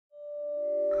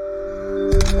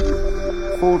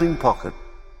folding pocket.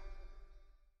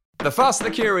 The Fast and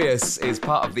the Curious is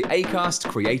part of the Acast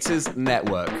Creators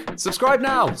Network. Subscribe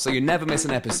now so you never miss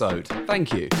an episode.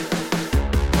 Thank you.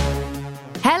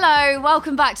 Hello,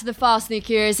 welcome back to The Fast and the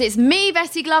Curious. It's me,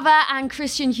 Betty Glover, and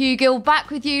Christian Hugill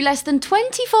back with you less than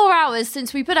 24 hours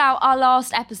since we put out our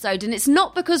last episode. And it's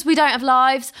not because we don't have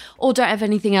lives or don't have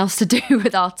anything else to do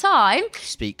with our time.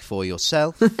 Speak for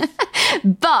yourself.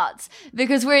 But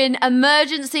because we're in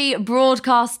emergency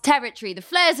broadcast territory. The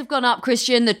flares have gone up,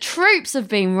 Christian. The troops have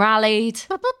been rallied.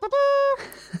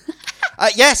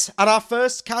 Yes, and our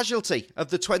first casualty of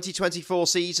the 2024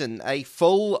 season, a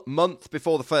full month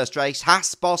before the first race,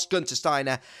 Haas boss Guenther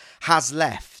Steiner has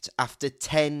left after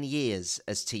 10 years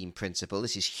as team principal.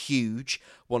 This is huge.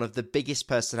 One of the biggest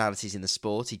personalities in the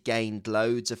sport. He gained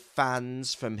loads of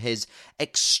fans from his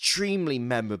extremely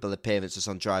memorable appearances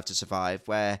on Drive to Survive,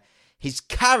 where his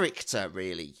character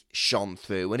really shone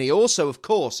through. And he also, of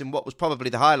course, in what was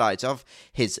probably the highlight of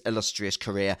his illustrious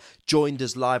career, joined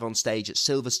us live on stage at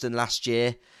Silverstone last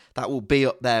year. That will be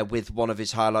up there with one of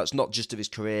his highlights, not just of his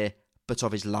career, but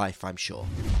of his life, I'm sure.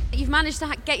 You've managed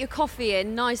to get your coffee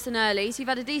in nice and early. So you've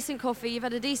had a decent coffee, you've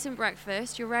had a decent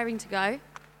breakfast, you're raring to go.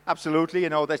 Absolutely,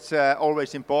 that's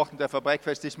always important to have a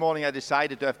breakfast. This morning I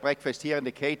decided to have breakfast here in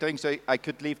the catering, so I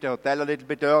could leave the hotel a little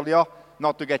bit earlier,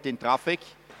 not to get in traffic.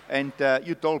 And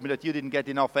you told me that you didn't get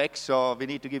enough eggs, so we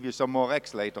need to give you some more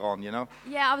eggs later on,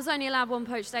 Yeah, I was only allowed one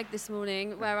poached egg this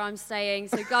morning where I'm staying.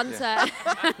 So Guenther,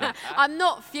 I'm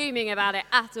not fuming about it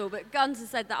at all, but Guenther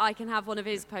said that I can have one of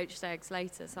his poached eggs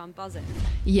later, so I'm buzzing.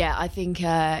 Yeah, I think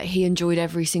he enjoyed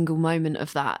every single moment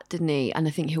of that, didn't he? And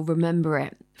I think he'll remember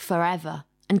it forever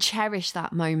and cherish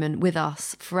that moment with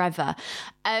us forever.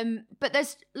 But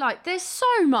there's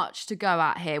so much to go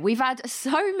at here. We've had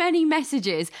so many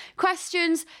messages,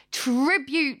 questions,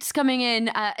 tributes coming in,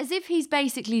 as if he's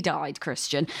basically died,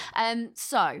 Christian.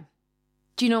 So,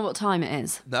 do you know what time it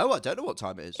is? No, I don't know what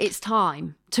time it is. It's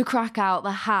time to crack out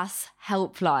the Haas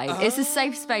helpline. Oh. It's a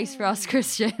safe space for us,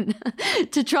 Christian,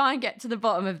 to try and get to the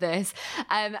bottom of this.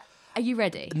 Are you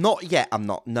ready? Not yet, I'm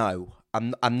not. No,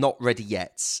 I'm not ready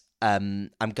yet. I'm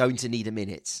going to need a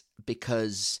minute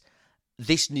because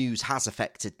this news has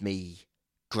affected me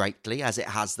greatly, as it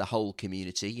has the whole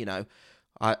community.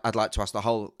 I'd like to ask the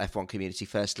whole F1 community,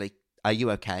 firstly, are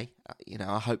you okay?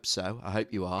 I hope so. I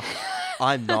hope you are.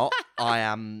 I'm not. I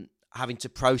am having to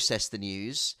process the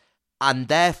news, and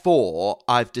therefore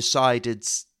I've decided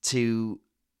to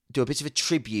do a bit of a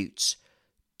tribute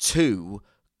to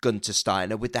Guenther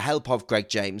Steiner with the help of Greg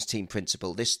James, team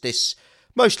principal. This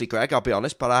mostly Greg, I'll be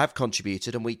honest, but I have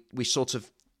contributed, and we sort of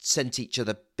sent each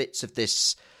other bits of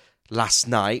this last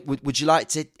night. Would you like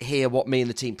to hear what me and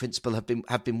the team principal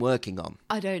have been working on?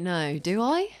 I don't know. Do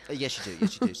I? Yes, you do.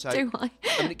 Yes, you do. So, do I?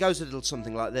 It goes a little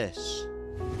something like this.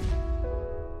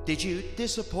 Did you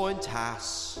disappoint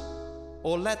Haas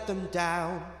or let them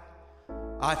down?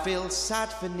 I feel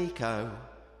sad for Nico.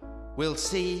 We'll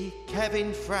see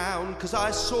Kevin frown, 'cause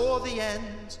I saw the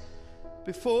end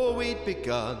before we'd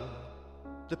begun.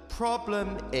 The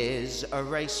problem is a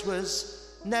race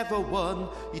was never won.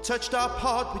 You touched our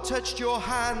pod, we touched your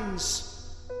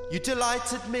hands. You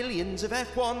delighted millions of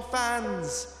F1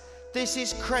 fans. This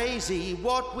is crazy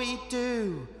what we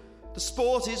do. The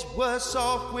sport is worse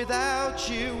off without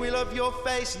you. We love your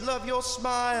face, love your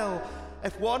smile.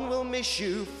 F1 will miss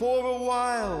you for a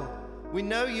while. We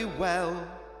know you well,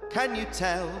 can you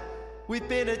tell? We've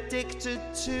been addicted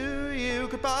to you.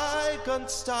 Goodbye, Guenther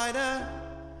Steiner.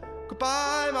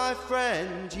 Goodbye, my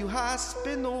friend, you has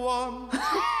been the one.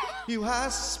 You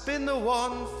has been the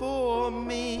one for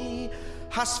me.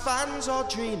 Haas fans are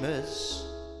dreamers,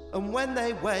 and when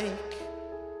they wake,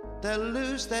 they'll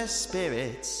lose their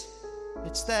spirits.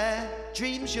 It's their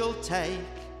dreams you'll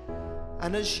take.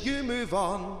 And as you move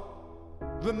on,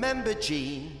 remember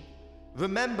Gene,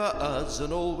 remember us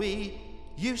and all we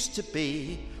used to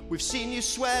be. We've seen you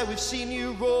swear, we've seen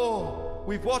you roar.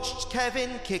 We've watched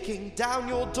Kevin kicking down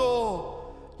your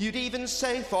door. You'd even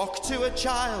say fuck to a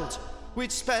child.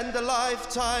 We'd spend a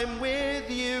lifetime with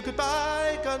you.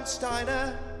 Goodbye, Guenther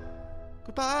Steiner.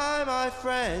 Goodbye, my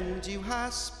friend. You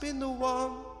has been the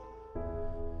one.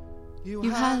 You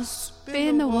has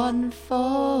been the one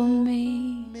for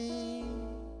me.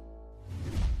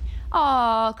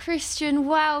 Oh, Christian,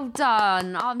 well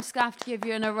done. I'm just going to have to give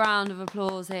you a round of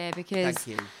applause here because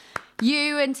Thank you.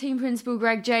 You and team principal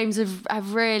Greg James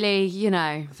have really,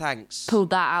 Thanks.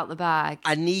 pulled that out the bag.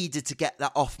 I needed to get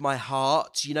that off my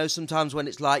heart. Sometimes when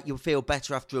it's like you feel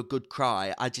better after a good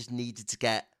cry, I just needed to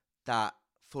get that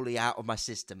fully out of my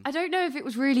system. I don't know if it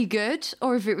was really good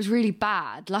or if it was really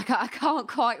bad. Like, I can't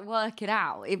quite work it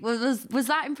out. It was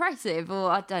that impressive, or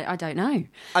I don't know.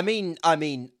 I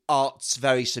mean, art's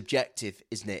very subjective,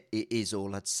 isn't it? It is,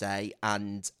 all I'd say.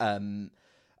 And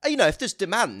if there's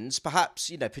demands,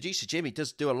 perhaps producer Jimmy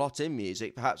does do a lot in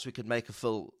music. Perhaps we could make a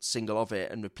full single of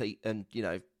it and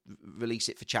release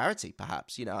it for charity,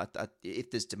 perhaps.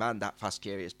 If there's demand at Fast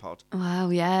Curious Pod. Wow,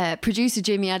 yeah. Producer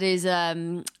Jimmy had his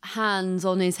hands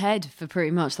on his head for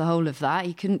pretty much the whole of that.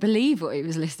 He couldn't believe what he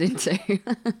was listening to.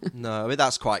 No, I mean,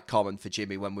 that's quite common for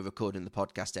Jimmy when we're recording the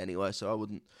podcast anyway, so I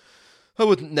wouldn't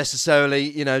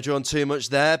necessarily, draw on too much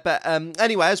there. But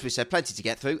anyway, as we said, plenty to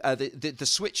get through. The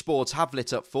switchboards have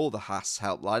lit up for the Haas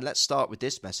helpline. Let's start with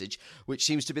this message, which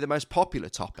seems to be the most popular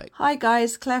topic. Hi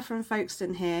guys, Claire from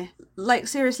Folkestone here. Like,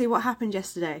 seriously, what happened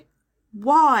yesterday?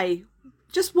 Why?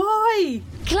 Just why?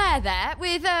 Claire there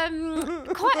with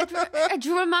quite a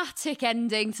dramatic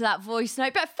ending to that voice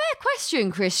note. But fair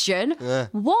question, Christian. Yeah.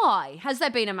 Why? Has there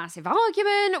been a massive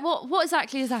argument? What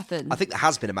exactly has happened? I think there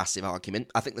has been a massive argument.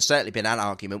 I think there's certainly been an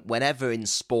argument. Whenever in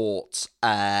sport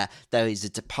there is a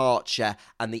departure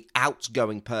and the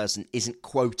outgoing person isn't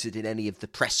quoted in any of the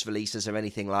press releases or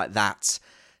anything like that,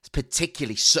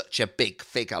 particularly such a big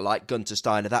figure like Guenther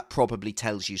Steiner, that probably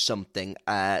tells you something.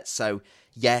 So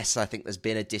yes, I think there's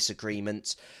been a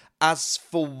disagreement. As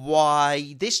for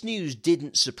why, this news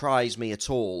didn't surprise me at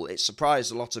all. It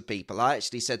surprised a lot of people. I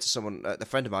actually said to someone, a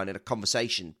friend of mine, in a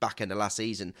conversation back in the last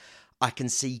season, I can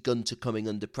see Guenther coming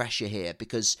under pressure here,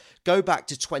 because go back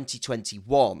to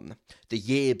 2021, the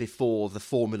year before the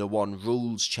Formula One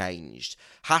rules changed.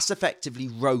 Haas effectively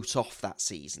wrote off that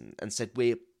season and said,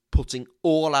 we're putting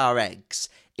all our eggs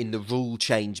in the rule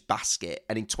change basket.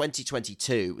 And in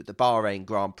 2022, at the Bahrain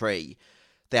Grand Prix,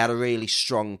 they had a really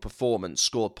strong performance,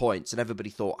 scored points, and everybody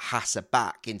thought Haas are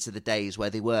back into the days where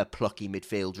they were plucky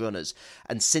midfield runners.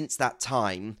 And since that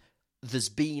time, there's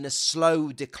been a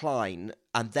slow decline,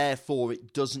 and therefore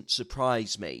it doesn't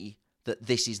surprise me that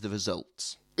this is the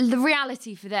result. The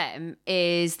reality for them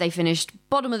is they finished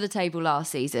bottom of the table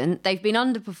last season. They've been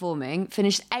underperforming,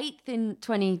 finished 8th in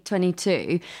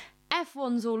 2022.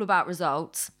 F1's all about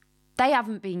results. They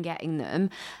haven't been getting them.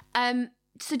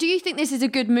 So do you think this is a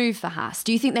good move for Haas?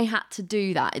 Do you think they had to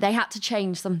do that? They had to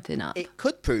change something up? It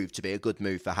could prove to be a good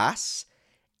move for Haas.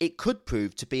 It could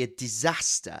prove to be a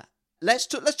disaster. Let's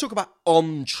talk about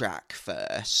on track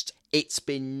first. It's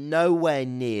been nowhere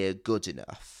near good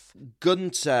enough.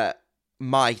 Guenther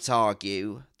might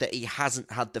argue that he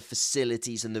hasn't had the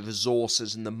facilities and the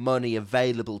resources and the money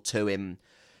available to him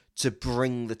to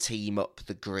bring the team up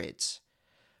the grid.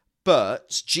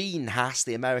 But Gene Haas,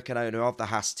 the American owner of the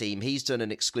Haas team, he's done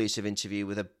an exclusive interview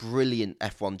with a brilliant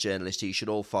F1 journalist who you should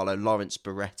all follow, Lawrence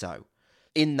Barretto.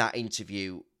 In that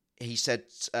interview, he said,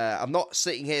 I'm not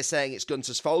sitting here saying it's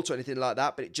Guenther's fault or anything like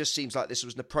that, but it just seems like this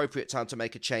was an appropriate time to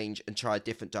make a change and try a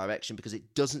different direction, because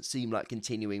it doesn't seem like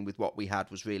continuing with what we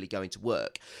had was really going to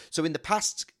work. So in the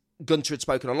past, Guenther had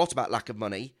spoken a lot about lack of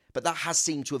money, but that has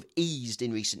seemed to have eased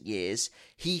in recent years.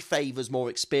 He favours more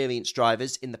experienced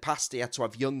drivers. In the past, he had to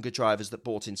have younger drivers that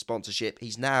bought in sponsorship.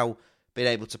 He's now been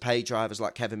able to pay drivers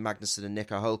like Kevin Magnussen and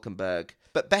Nico Hülkenberg.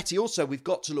 But Betty, also, we've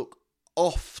got to look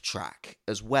off track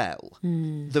as well.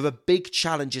 There are big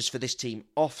challenges for this team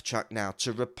off track now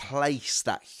to replace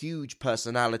that huge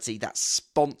personality, that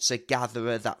sponsor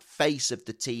gatherer, that face of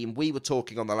the team. We were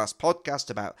talking on the last podcast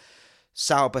about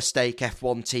Sauber Stake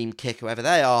F1 team kick, whoever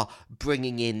they are,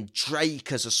 bringing in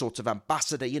Drake as a sort of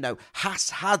ambassador. Haas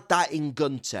had that in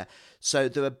Guenther. So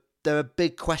there are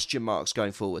big question marks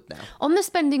going forward now. On the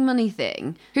spending money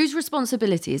thing, whose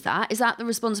responsibility is that? Is that the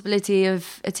responsibility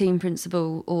of a team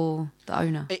principal or the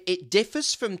owner? It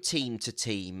differs from team to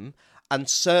team, and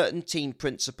certain team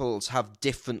principals have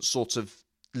different sort of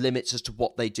limits as to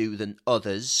what they do than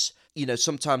others.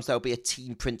 Sometimes there'll be a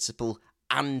team principal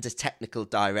and a technical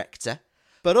director.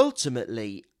 But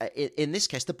ultimately, in this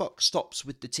case, the buck stops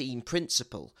with the team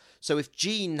principal. So if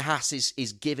Gene Haas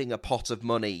is giving a pot of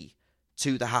money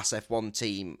to the Haas F1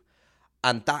 team,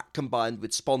 and that combined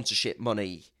with sponsorship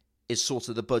money is sort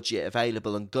of the budget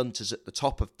available, and Guenther's at the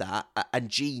top of that, and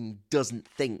Gene doesn't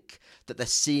think that they're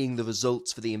seeing the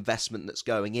results for the investment that's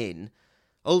going in,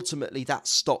 ultimately that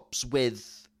stops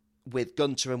with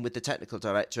Guenther and with the technical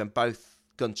director, and both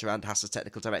Guenther and Haas's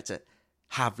technical director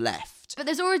have left. But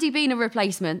there's already been a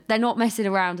replacement. They're not messing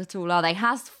around at all, are they?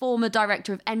 Haas former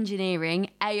director of engineering,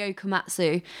 Ayo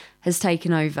Komatsu, has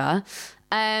taken over,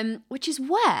 which is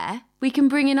where we can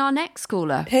bring in our next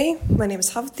caller. Hey, my name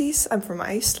is Havdis. I'm from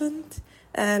Iceland.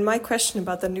 And my question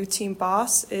about the new team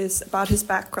boss is about his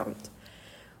background.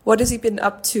 What has he been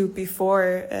up to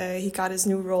before he got his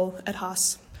new role at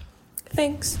Haas?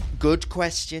 Thanks. Good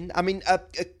question. I mean,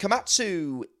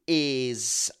 Komatsu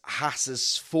is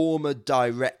Haas's former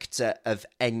director of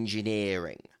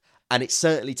engineering, and it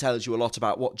certainly tells you a lot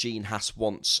about what Gene Haas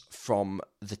wants from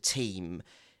the team.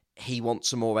 He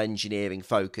wants a more engineering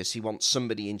focus. He wants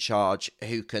somebody in charge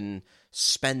who can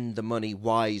spend the money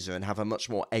wiser and have a much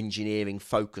more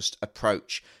engineering-focused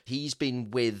approach. He's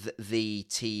been with the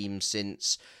team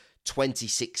since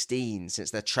 2016,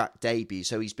 since their track debut,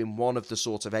 so he's been one of the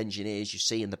sort of engineers you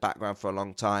see in the background for a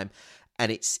long time,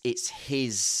 and it's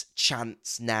his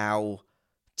chance now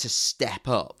to step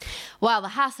up. Well, the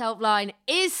Haas helpline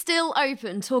is still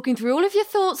open, talking through all of your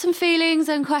thoughts and feelings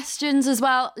and questions as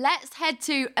well. Let's head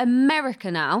to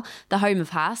America now, the home of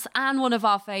Haas, and one of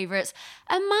our favourites,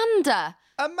 Amanda.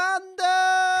 Amanda!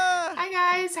 Hi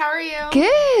guys, how are you?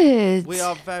 Good. We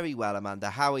are very well, Amanda.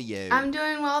 How are you? I'm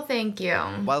doing well, thank you.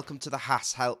 Welcome to the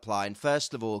Haas helpline.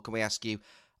 First of all, can we ask you,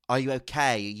 are you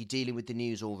okay? Are you dealing with the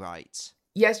news all right?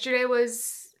 Yesterday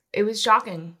was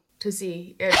shocking to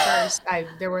see at first.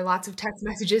 There were lots of text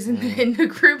messages in the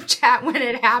group chat when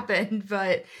it happened,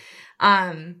 but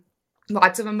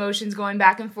lots of emotions going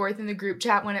back and forth in the group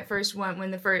chat when it first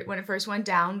went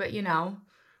down. But you know,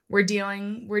 we're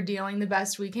dealing the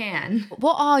best we can.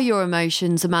 What are your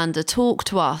emotions, Amanda? Talk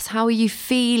to us. How are you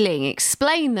feeling?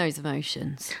 Explain those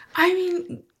emotions. I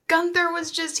mean,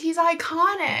 Guenther he's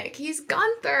iconic. He's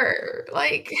Guenther.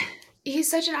 Like,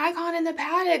 he's such an icon in the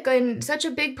paddock and such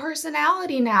a big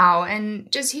personality now.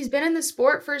 And just, he's been in the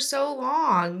sport for so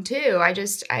long, too.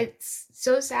 It's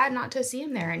so sad not to see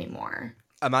him there anymore.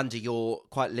 Amanda, you're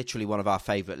quite literally one of our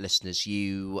favourite listeners.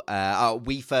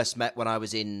 We first met when I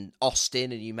was in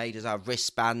Austin, and you made us our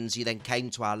wristbands. You then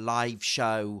came to our live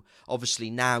show.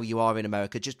 Obviously, now you are in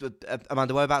America. Just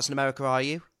Amanda, whereabouts in America are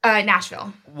you?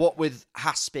 Nashville. What with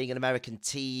Haas being an American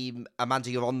team, Amanda,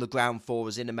 you're on the ground for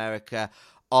us in America.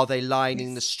 Are they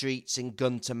lining the streets in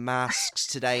Guenther masks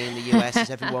today in the US? Is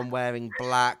everyone wearing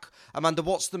black? Amanda,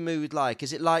 what's the mood like?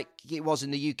 Is it like it was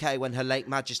in the UK when Her Late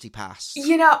Majesty passed?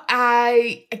 You know,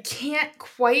 I can't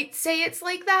quite say it's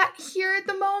like that here at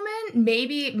the moment.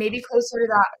 Maybe closer to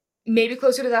that. Maybe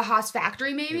closer to the Haas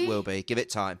factory, maybe? It will be. Give it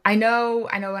time. I know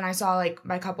when I saw like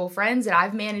my couple friends that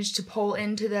I've managed to pull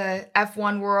into the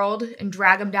F1 world and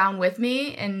drag them down with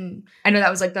me. And I know that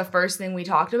was like the first thing we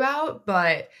talked about.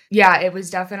 But yeah, it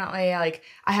was definitely like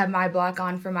I have my black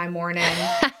on for my morning.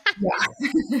 Yeah.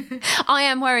 I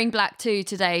am wearing black too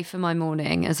today for my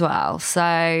morning as well.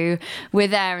 So we're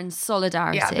there in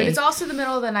solidarity. Yeah, but it's also the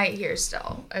middle of the night here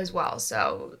still as well.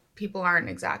 So people aren't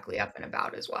exactly up and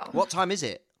about as well. What time is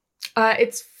it?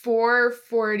 It's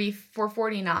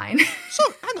 4:49. So,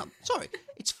 hang on. Sorry.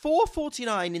 It's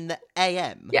 4:49 in the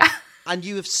AM. Yeah. And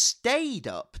you have stayed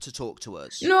up to talk to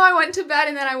us. No, I went to bed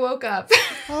and then I woke up.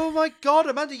 Oh my God,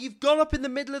 Amanda, you've gone up in the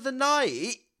middle of the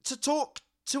night to talk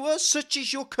to us. Such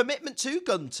is your commitment to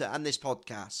Guenther and this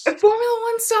podcast. Formula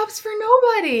One stops for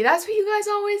nobody. That's what you guys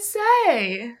always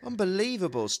say.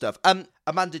 Unbelievable stuff.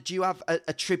 Amanda, do you have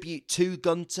a tribute to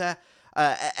Guenther?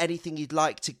 Anything you'd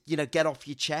like to, get off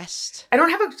your chest? I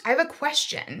have a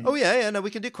question. Oh, yeah, no,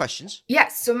 we can do questions.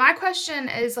 Yes, so my question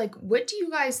is, like, what do you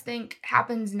guys think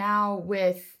happens now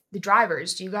with the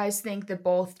drivers? Do you guys think that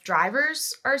both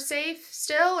drivers are safe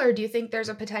still, or do you think there's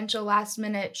a potential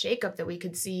last-minute shakeup that we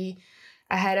could see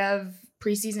ahead of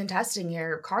preseason testing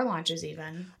here, car launches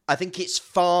even? I think it's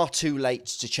far too late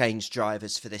to change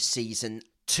drivers for this season.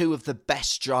 Two of the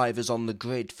best drivers on the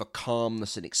grid for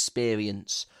calmness and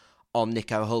experience are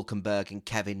Nico Hülkenberg and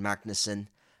Kevin Magnussen.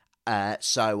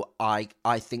 So I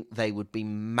think they would be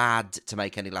mad to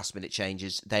make any last-minute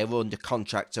changes. They are under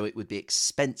contract, so it would be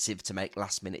expensive to make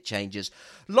last-minute changes.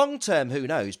 Long-term, who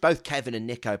knows? Both Kevin and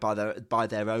Nico, by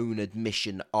their own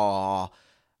admission, are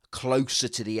closer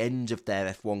to the end of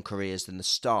their F1 careers than the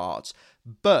start.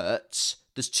 But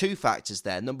there's two factors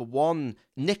there. Number one,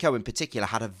 Nico in particular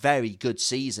had a very good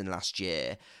season last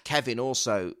year. Kevin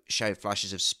also showed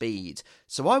flashes of speed.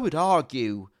 So I would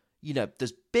argue,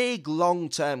 there's big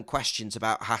long-term questions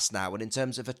about Haas now. And in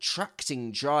terms of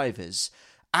attracting drivers,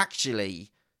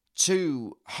 actually,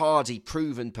 two hardy,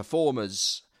 proven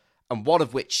performers, and one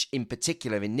of which in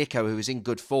particular in Nico, who is in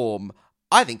good form,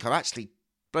 I think are actually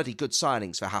bloody good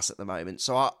signings for Haas at the moment.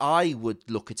 So I would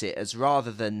look at it as,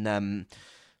 rather than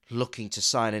looking to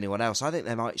sign anyone else, I think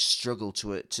they might struggle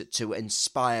to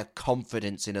inspire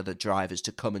confidence in other drivers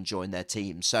to come and join their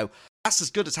team. So that's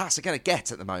as good as Haas are going to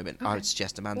get at the moment, okay. I would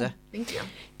suggest, Amanda. Cool. Thank you.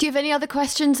 Do you have any other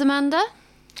questions, Amanda?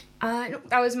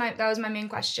 That was my main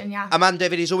question. Yeah. Amanda,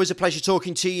 it is always a pleasure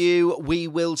talking to you. We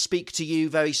will speak to you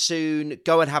very soon.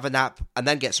 Go and have a nap and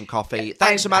then get some coffee.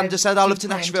 Thanks, Amanda. Send our love to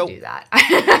Nashville. To do that.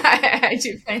 I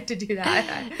do plan to do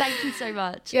that. Thank you so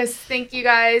much. Yes, thank you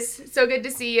guys. So good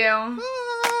to see you. Bye.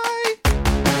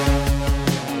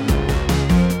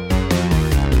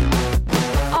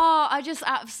 Oh, I just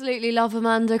absolutely love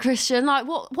Amanda Christian. Like,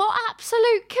 what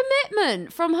absolute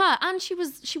commitment from her. And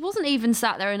she wasn't even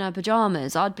sat there in her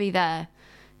pyjamas. I'd be there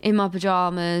in my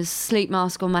pyjamas, sleep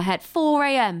mask on my head, 4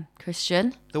 a.m,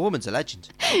 Christian. The woman's a legend.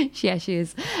 Yeah, she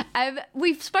is.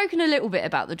 We've spoken a little bit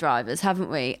about the drivers,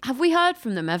 haven't we? Have we heard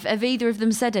from them? Have either of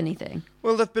them said anything?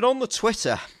 Well, they've been on the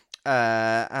Twitter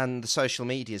and the social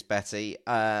medias, Betty.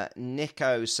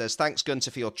 Nico says, thanks,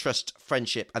 Guenther, for your trust,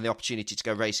 friendship, and the opportunity to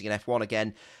go racing in F1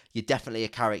 again. You're definitely a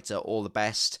character. All the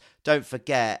best. Don't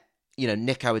forget,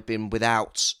 Nico had been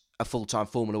without a full-time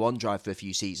Formula One drive for a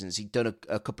few seasons. He'd done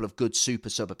a couple of good super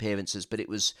sub appearances, but it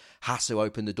was Haas who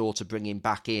opened the door to bring him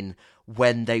back in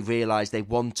when they realised they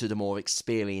wanted a more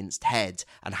experienced head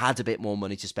and had a bit more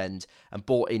money to spend, and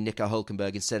bought in Nico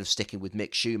Hülkenberg instead of sticking with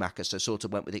Mick Schumacher, so sort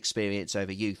of went with experience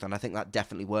over youth, and I think that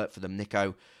definitely worked for them.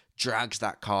 Nico drags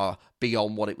that car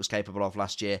beyond what it was capable of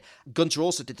last year. Guenther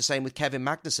also did the same with Kevin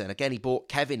Magnussen. Again, he brought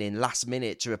Kevin in last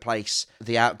minute to replace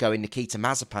the outgoing Nikita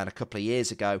Mazepin a couple of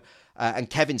years ago. And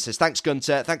Kevin says, thanks,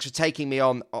 Guenther. Thanks for taking me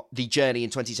on the journey in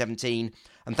 2017.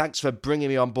 And thanks for bringing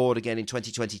me on board again in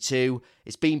 2022.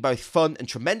 It's been both fun and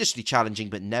tremendously challenging,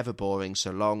 but never boring.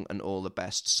 So long and all the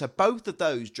best. So both of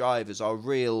those drivers are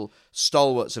real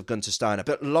stalwarts of Guenther Steiner.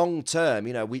 But long term,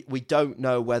 we don't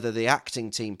know whether the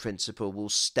acting team principal will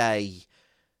stay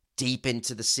deep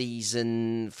into the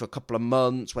season for a couple of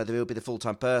months, whether he'll be the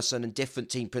full-time person, and different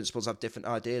team principals have different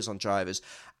ideas on drivers.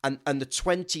 And the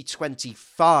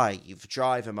 2025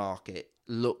 driver market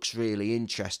looks really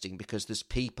interesting because there's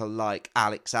people like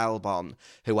Alex Albon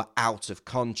who are out of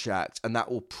contract, and that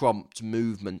will prompt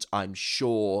movement, I'm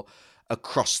sure,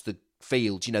 across the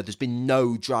field. There's been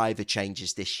no driver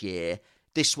changes this year.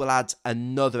 This will add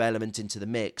another element into the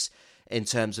mix in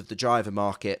terms of the driver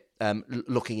market,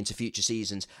 looking into future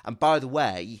seasons. And by the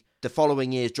way, the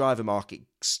following year's driver market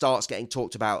starts getting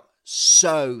talked about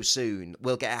so soon.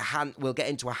 We'll get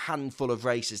into a handful of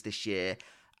races this year,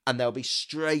 and they'll be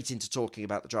straight into talking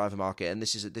about the driver market. And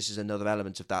this is another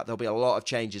element of that. There'll be a lot of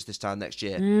changes this time next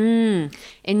year.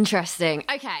 Interesting.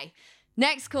 Okay,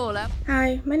 next caller.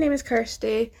 Hi, my name is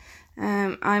Kirsty.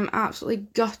 I'm absolutely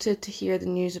gutted to hear the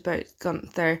news about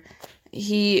Guenther.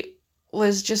 He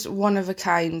was just one of a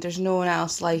kind. There's no one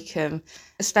else like him.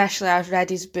 Especially, I've read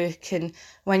his book, and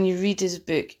when you read his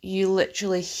book, you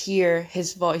literally hear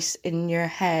his voice in your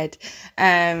head.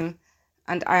 And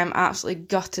I am absolutely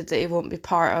gutted that he won't be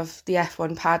part of the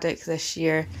F1 paddock this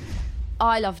year.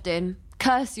 I loved him.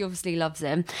 Kirsty obviously loves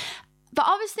him. But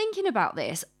I was thinking about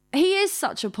this. He is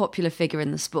such a popular figure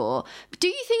in the sport. But do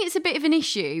you think it's a bit of an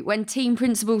issue when team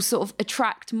principals sort of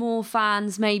attract more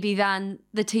fans maybe than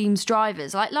the team's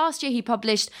drivers? Like last year he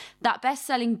published that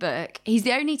best-selling book. He's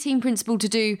the only team principal to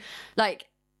do,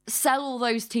 sell all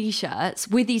those T-shirts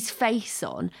with his face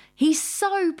on. He's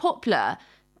so popular.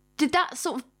 Did that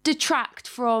sort of detract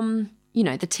from,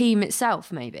 the team itself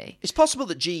maybe? It's possible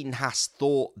that Gene Haas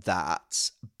thought that,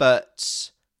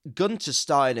 but Guenther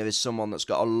Steiner is someone that's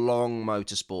got a long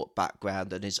motorsport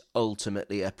background and is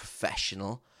ultimately a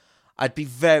professional. I'd be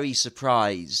very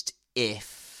surprised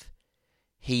if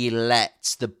he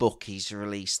let the bookies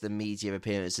release the media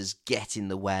appearances get in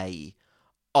the way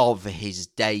of his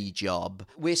day job.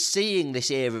 We're seeing this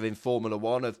era in Formula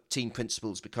One of team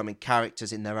principals becoming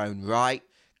characters in their own right.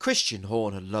 Christian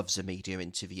Horner loves a media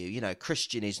interview.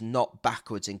 Christian is not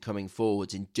backwards in coming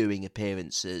forwards in doing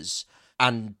appearances,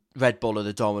 and Red Bull are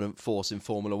the dominant force in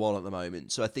Formula One at the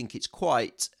moment. So I think it's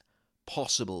quite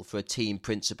possible for a team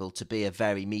principal to be a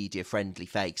very media-friendly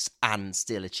face and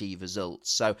still achieve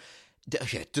results. So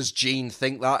does Gene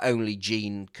think that? Only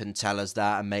Gene can tell us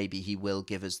that, and maybe he will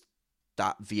give us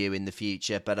that view in the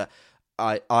future. But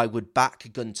I would back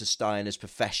Guenther Steiner's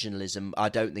professionalism. I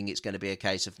don't think it's going to be a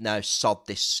case of, no, sod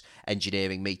this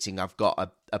engineering meeting. I've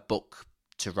got a book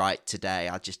to write today.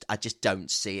 I just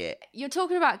don't see it. You're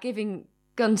talking about giving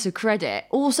Guenther credit.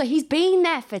 Also, he's been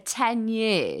there for 10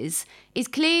 years. He's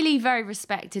clearly very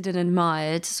respected and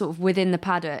admired sort of within the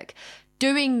paddock.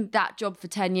 Doing that job for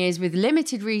 10 years with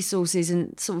limited resources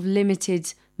and sort of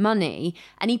limited money.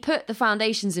 And he put the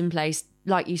foundations in place,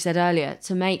 like you said earlier,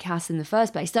 to make Haas in the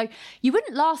first place. So you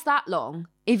wouldn't last that long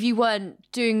if you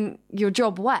weren't doing your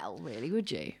job well, really,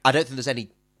 would you? I don't think there's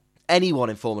anyone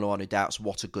in Formula One who doubts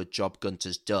what a good job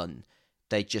Guenther's done.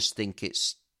 They just think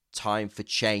it's time for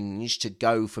change to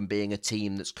go from being a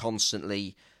team that's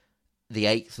constantly the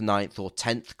 8th, 9th or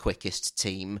 10th quickest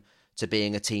team to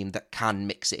being a team that can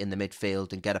mix it in the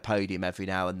midfield and get a podium every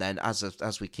now and then.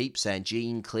 As we keep saying,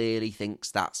 Gene clearly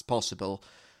thinks that's possible.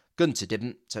 Guenther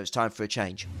didn't, so it's time for a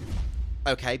change.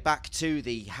 Okay, back to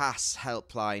the Haas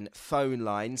helpline phone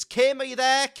lines. Kim, are you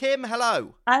there? Kim,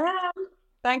 hello. I am.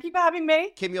 Thank you for having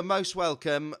me. Kim, you're most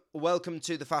welcome. Welcome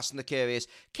to The Fast and the Curious.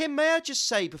 Kim, may I just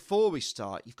say before we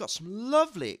start, you've got some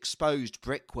lovely exposed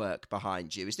brickwork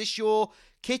behind you. Is this your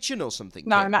kitchen or something?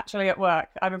 No, Kim? I'm actually at work.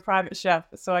 I'm a private chef,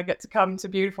 so I get to come to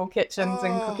beautiful kitchens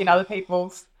and cook in other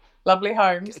people's lovely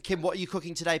homes. Kim, what are you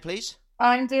cooking today, please?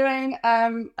 I'm doing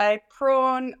a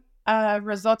prawn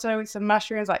risotto with some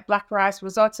mushrooms, like black rice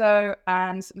risotto,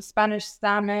 and some Spanish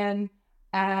salmon,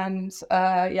 and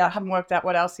I haven't worked out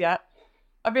what else yet.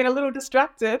 I've been a little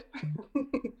distracted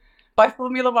by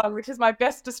Formula One, which is my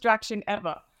best distraction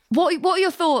ever. What are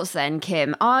your thoughts then,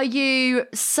 Kim? Are you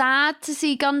sad to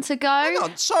see Guenther go? Hang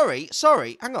on, sorry,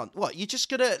 hang on. What, you're just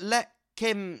going to let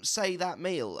Kim say that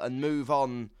meal and move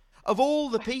on? Of all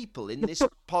the people in this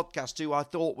podcast who I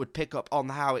thought would pick up on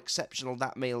how exceptional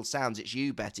that meal sounds, it's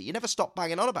you, Betty. You never stop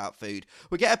banging on about food.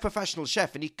 We get a professional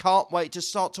chef and he can't wait to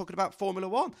start talking about Formula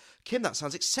One. Kim, that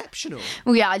sounds exceptional.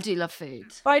 Well, yeah, I do love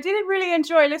food. But I did really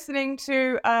enjoy listening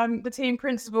to the team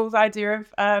principal's idea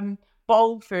of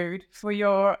bowl food for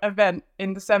your event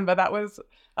in December. I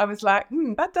was like,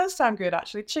 that does sound good,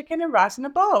 actually. Chicken and rice in a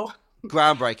bowl.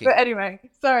 Groundbreaking. But anyway,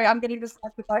 sorry, I'm getting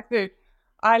distracted by food.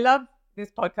 I love this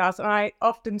podcast and I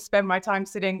often spend my time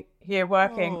sitting here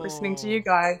working, listening to you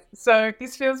guys. So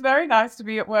this feels very nice to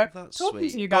be at work talking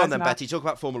to you guys. Go on then, now. Betty, talk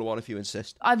about Formula One if you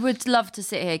insist. I would love to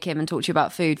sit here, Kim, and talk to you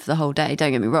about food for the whole day,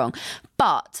 don't get me wrong.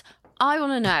 But I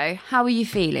want to know, how are you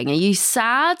feeling? Are you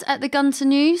sad at the Guenther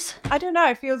news? I don't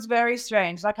know, it feels very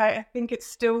strange. Like I think it's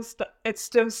still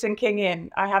sinking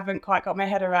in. I haven't quite got my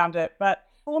head around it. But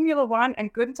Formula One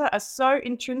and Guenther are so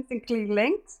intrinsically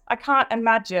linked. I can't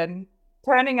imagine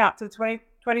turning up to the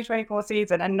 2024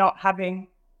 season and not having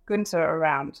Guenther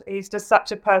around. He's just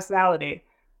such a personality.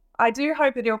 I do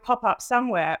hope that he'll pop up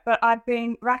somewhere, but I've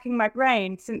been racking my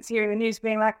brain since hearing the news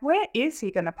being like, where is he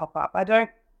going to pop up? I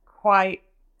don't quite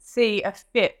see a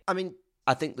fit. I mean,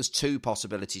 I think there's two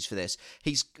possibilities for this.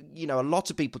 He's, a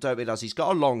lot of people don't realise he's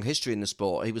got a long history in the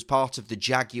sport. He was part of the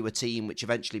Jaguar team, which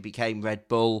eventually became Red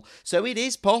Bull. So it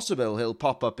is possible he'll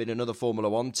pop up in another Formula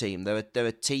One team. There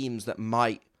are teams that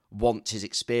might want his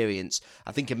experience.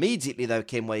 I think immediately, though,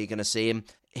 Kim, where you're going to see him,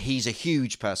 he's a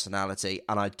huge personality,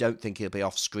 and I don't think he'll be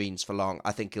off screens for long.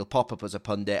 I think he'll pop up as a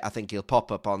pundit. I think he'll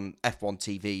pop up on F1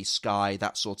 TV, Sky,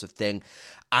 that sort of thing.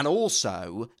 And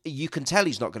also, you can tell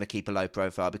he's not going to keep a low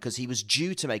profile because he was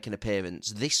due to make an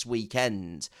appearance this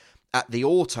weekend at the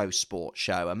Autosport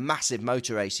show, a massive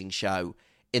motor racing show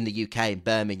in the UK, in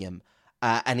Birmingham.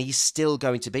 And he's still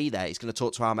going to be there. He's going to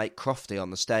talk to our mate Crofty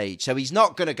on the stage. So he's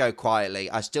not going to go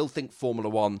quietly. I still think Formula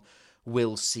One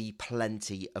will see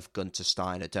plenty of Guenther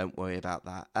Steiner. Don't worry about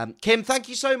that. Kim, thank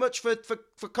you so much for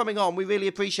coming on. We really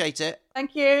appreciate it.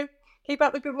 Thank you. Keep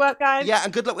up the good work, guys. Yeah,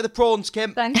 and good luck with the prawns,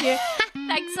 Kim. Thank you.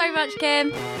 Thanks so much,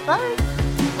 Kim. Bye.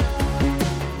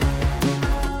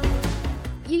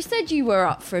 You said you were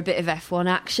up for a bit of F1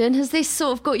 action. Has this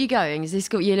sort of got you going? Has this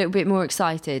got you a little bit more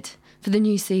excited for the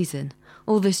new season?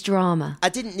 All this drama. I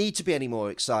didn't need to be any more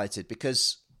excited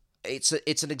because it's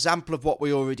an example of what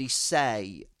we already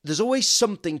say. There's always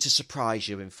something to surprise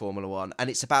you in Formula One,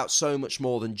 and it's about so much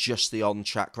more than just the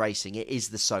on-track racing. It is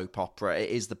the soap opera,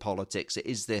 it is the politics, it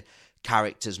is the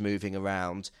characters moving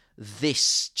around.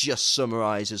 This just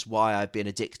summarises why I've been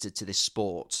addicted to this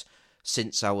sport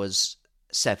since I was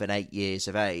 7-8 years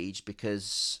of age,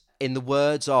 because in the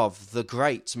words of the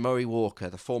great Murray Walker,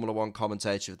 the Formula One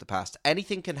commentator of the past,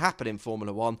 anything can happen in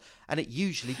Formula One, and it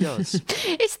usually does.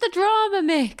 It's the drama,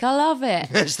 Mick. I love it.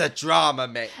 It's the drama,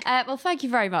 Mick. Well, thank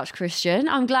you very much, Christian.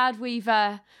 I'm glad we've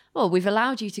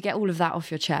allowed you to get all of that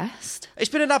off your chest. It's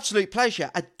been an absolute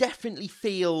pleasure. I definitely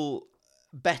feel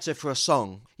better for a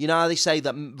song. You know how they say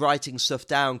that writing stuff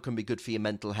down can be good for your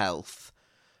mental health?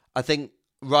 I think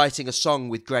writing a song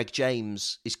with Greg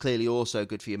James is clearly also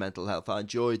good for your mental health. I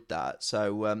enjoyed that.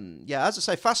 So, as I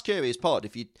say, Fast Curious Pod,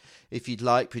 if you'd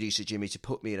like producer Jimmy to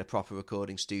put me in a proper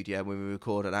recording studio when we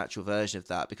record an actual version of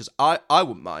that, because I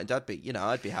wouldn't mind. I'd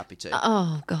be happy to.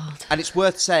 Oh, God. And it's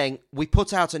worth saying, we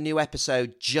put out a new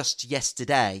episode just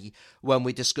yesterday when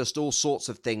we discussed all sorts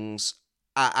of things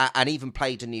and even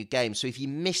played a new game. So if you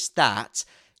missed that,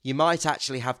 you might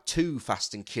actually have two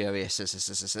Fast and Curious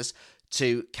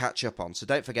to catch up on. So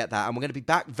don't forget that. And we're going to be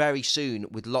back very soon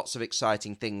with lots of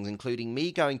exciting things, including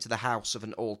me going to the house of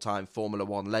an all-time Formula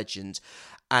One legend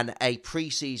and a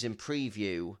pre-season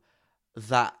preview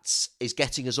that is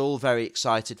getting us all very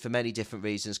excited for many different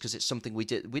reasons, because it's something we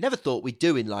never thought we'd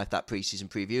do in life, that pre-season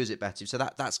preview, is it, Betty? So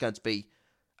that's going to be,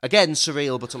 again,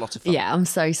 surreal, but a lot of fun. Yeah, I'm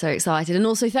so excited. And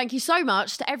also thank you so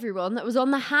much to everyone that was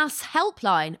on the Haas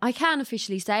helpline. I can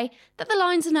officially say that the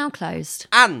lines are now closed.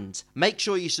 And make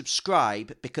sure you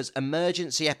subscribe, because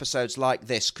emergency episodes like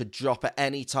this could drop at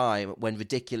any time when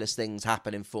ridiculous things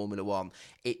happen in Formula One.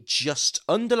 It just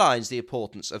underlines the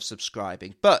importance of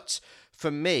subscribing. But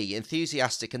from me,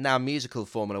 enthusiastic and now musical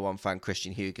Formula One fan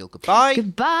Christian Hugill, goodbye.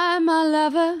 Goodbye, my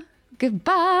lover.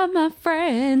 Goodbye, my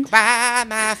friend. Goodbye,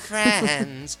 my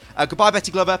friends. Goodbye,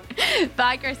 Betty Glover.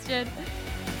 Bye, Christian.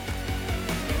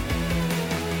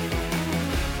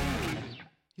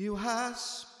 You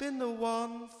has been the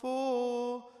one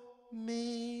for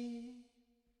me.